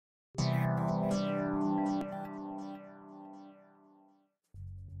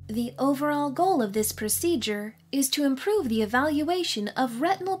The overall goal of this procedure is to improve the evaluation of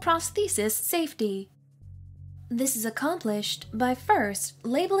retinal prosthesis safety. This is accomplished by first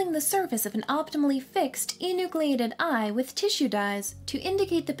labeling the surface of an optimally fixed enucleated eye with tissue dyes to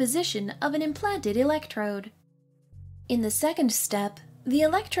indicate the position of an implanted electrode. In the second step, the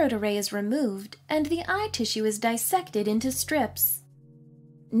electrode array is removed and the eye tissue is dissected into strips.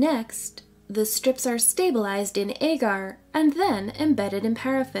 Next, the strips are stabilized in agar and then embedded in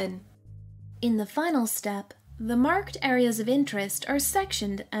paraffin. In the final step, the marked areas of interest are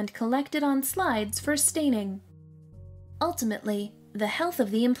sectioned and collected on slides for staining. Ultimately, the health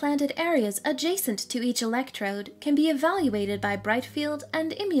of the implanted areas adjacent to each electrode can be evaluated by bright field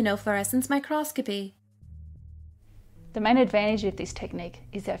and immunofluorescence microscopy. The main advantage of this technique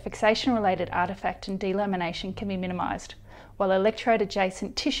is that fixation-related artifact and delamination can be minimised, while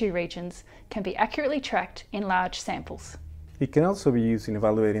electrode-adjacent tissue regions can be accurately tracked in large samples. It can also be used in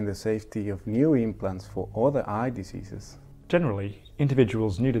evaluating the safety of new implants for other eye diseases. Generally,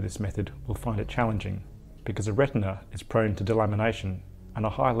 individuals new to this method will find it challenging because a retina is prone to delamination and a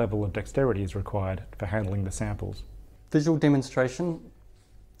high level of dexterity is required for handling the samples. Visual demonstration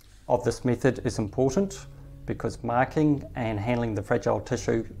of this method is important because marking and handling the fragile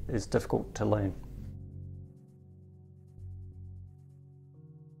tissue is difficult to learn.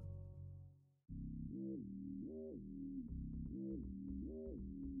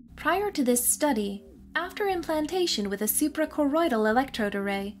 Prior to this study, after implantation with a suprachoroidal electrode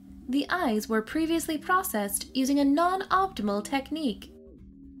array, the eyes were previously processed using a non-optimal technique.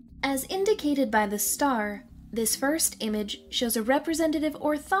 As indicated by the star, this first image shows a representative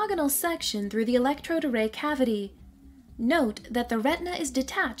orthogonal section through the electrode array cavity. Note that the retina is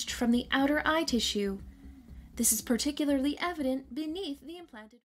detached from the outer eye tissue. This is particularly evident beneath the implanted